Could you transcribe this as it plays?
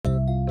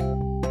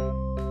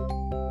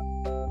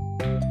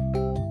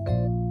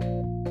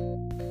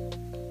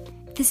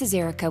This is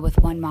Erica with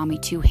One Mommy,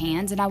 Two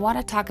Hands, and I want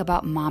to talk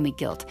about mommy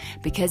guilt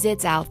because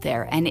it's out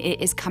there and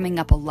it is coming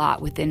up a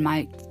lot within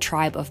my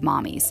tribe of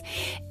mommies.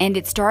 And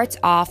it starts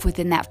off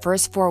within that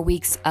first 4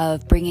 weeks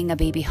of bringing a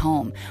baby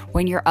home,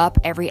 when you're up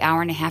every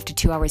hour and a half to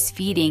 2 hours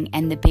feeding,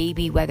 and the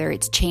baby, whether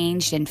it's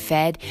changed and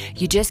fed,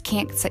 you just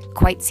can't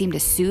quite seem to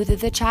soothe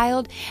the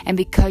child. And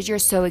because you're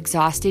so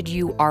exhausted,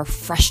 you are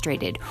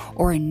frustrated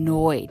or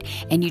annoyed,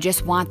 and you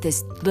just want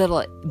this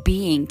little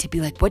being to be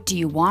like, what do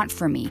you want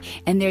from me?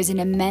 And there's an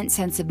immense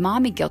sense of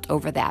mommy guilt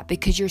over that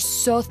because you're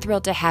so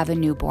thrilled to have a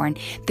newborn.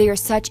 They are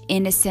such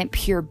innocent,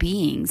 pure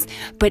beings.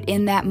 But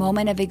in that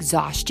moment of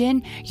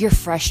exhaustion, you're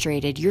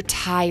frustrated, you're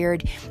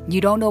tired,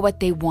 you don't know what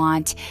they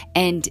want.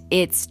 And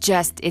it's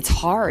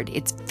hard.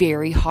 It's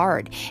very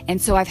hard. And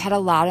so I've had a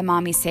lot of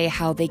mommies say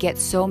how they get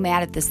so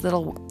mad at this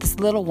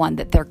little one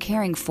that they're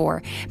caring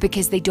for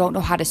because they don't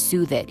know how to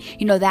soothe it.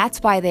 That's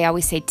why they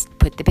always say,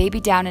 put the baby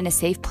down in a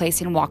safe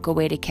place and walk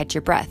away to catch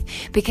your breath,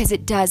 because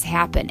it does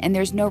happen. And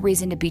there's no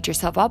reason to beat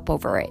yourself up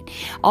over it.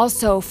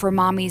 Also, for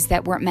mommies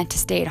that weren't meant to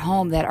stay at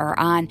home, that are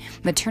on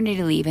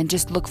maternity leave and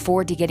just look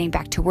forward to getting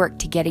back to work,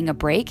 to getting a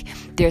break,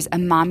 there's a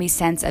mommy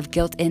sense of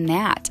guilt in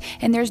that.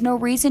 And there's no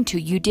reason to.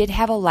 You did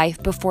have a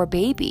life before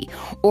baby.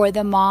 Or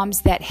the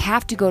moms that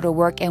have to go to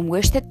work and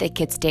wish that they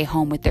could stay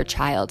home with their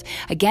child.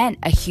 Again,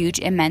 a huge,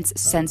 immense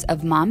sense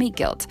of mommy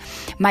guilt.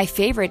 My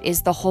favorite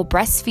is the whole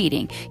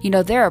breastfeeding.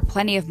 There are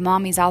plenty of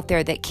mommies out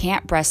there that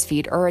can't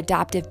breastfeed, or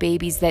adoptive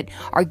babies that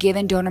are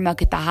given donor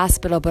milk at the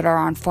hospital but are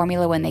on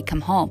formula when they come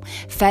home.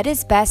 Fed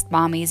is best,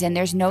 mommies, and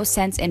there's no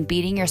sense in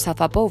beating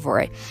yourself up over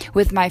it.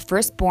 With my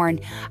firstborn,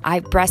 I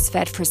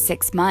breastfed for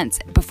 6 months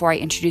before I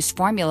introduced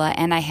formula,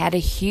 and I had a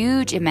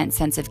huge, immense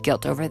sense of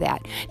guilt over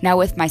that. Now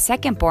with my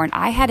secondborn,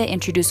 I had to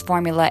introduce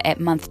formula at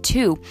month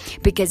 2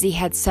 because he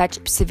had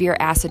such severe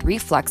acid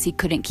reflux, he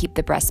couldn't keep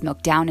the breast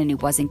milk down and he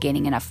wasn't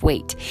gaining enough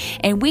weight.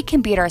 And we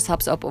can beat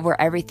ourselves up over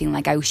everything,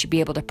 like I should be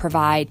able to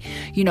provide,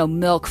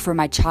 milk for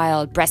my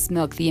child, breast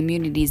milk, the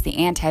immunities, the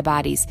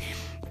antibodies.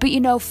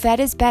 But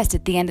fed is best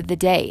at the end of the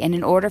day. And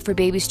in order for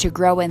babies to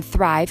grow and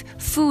thrive,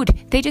 food,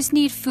 they just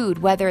need food,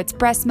 whether it's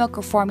breast milk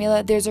or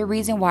formula. There's a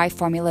reason why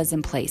formula is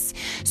in place.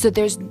 So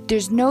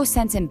there's no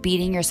sense in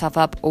beating yourself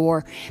up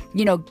or,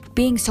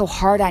 being so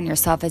hard on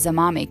yourself as a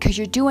mommy, because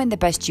you're doing the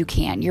best you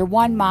can. You're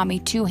one mommy,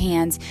 two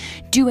hands,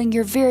 doing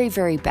your very,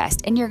 very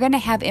best. And you're going to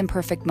have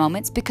imperfect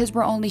moments because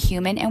we're only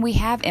human and we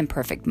have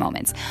imperfect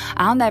moments.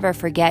 I'll never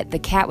forget the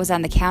cat was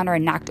on the counter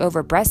and knocked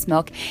over breast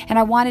milk, and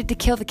I wanted to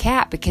kill the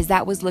cat because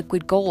that was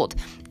liquid gold.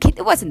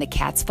 It wasn't the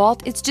cat's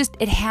fault.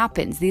 It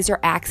happens. These are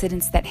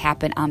accidents that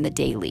happen on the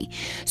daily.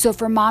 So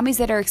for mommies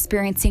that are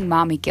experiencing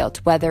mommy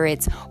guilt, whether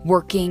it's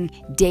working,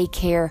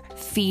 daycare,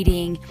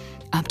 feeding,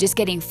 just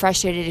getting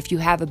frustrated if you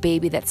have a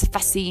baby that's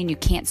fussy and you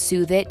can't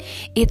soothe it,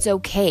 it's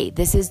okay.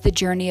 This is the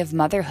journey of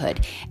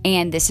motherhood,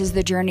 and this is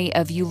the journey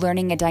of you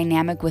learning a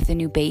dynamic with a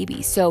new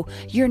baby. So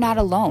you're not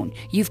alone.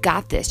 You've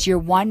got this. You're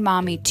one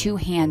mommy, two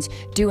hands,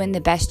 doing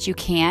the best you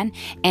can.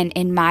 And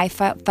in my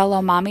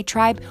fellow mommy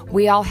tribe,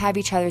 we all have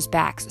each other's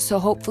backs. So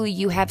hopefully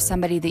you have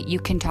somebody that you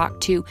can talk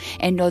to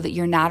and know that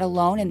you're not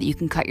alone and that you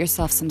can cut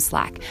yourself some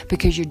slack,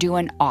 because you're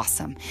doing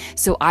awesome.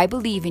 So I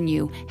believe in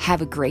you.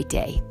 Have a great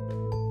day.